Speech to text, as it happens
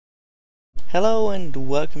Hello and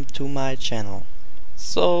welcome to my channel.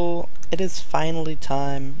 So it is finally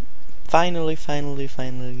time, finally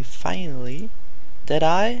that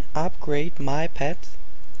I upgrade my pet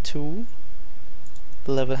to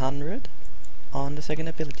level 100 on the second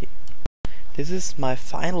ability. This is my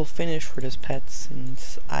final finish for this pet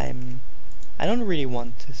since I don't really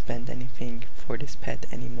want to spend anything for this pet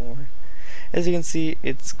anymore. As you can see,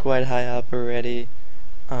 it's quite high up already.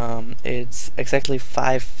 It's exactly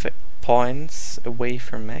 5 points away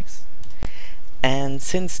from max, and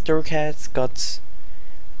since Dirk has got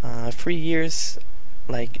 3 years,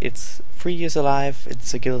 like it's 3 years alive,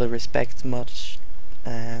 it's a guild I respect much,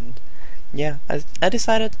 and yeah, I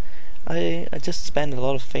decided I just spent a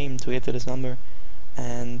lot of fame to get to this number,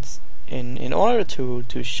 and in order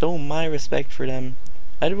to show my respect for them,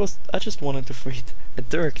 I just wanted to feed a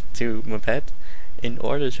Dirk to my pet in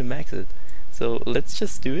order to max it. So let's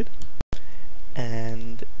just do it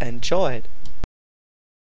and enjoy it.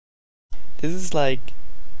 This is like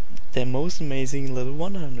the most amazing level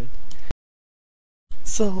 100.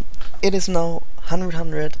 So it is now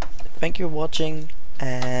 100. Thank you for watching,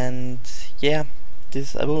 and yeah,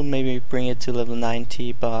 this I will maybe bring it to level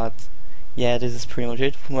 90, but yeah, this is pretty much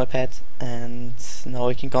it for my pet, and now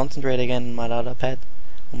I can concentrate again on my other pet,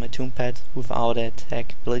 on my tomb pet without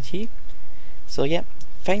attack ability. So yeah,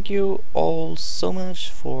 thank you all so much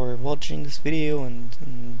for watching this video and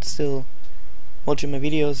still watching my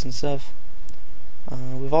videos and stuff.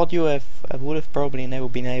 Without you, I would have probably never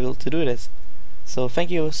been able to do this. So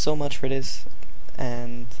thank you so much for this,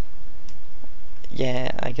 and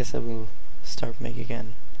yeah, I guess I will start making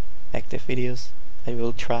again active videos. I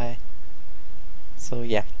will try. So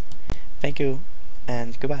yeah, thank you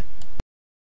and goodbye.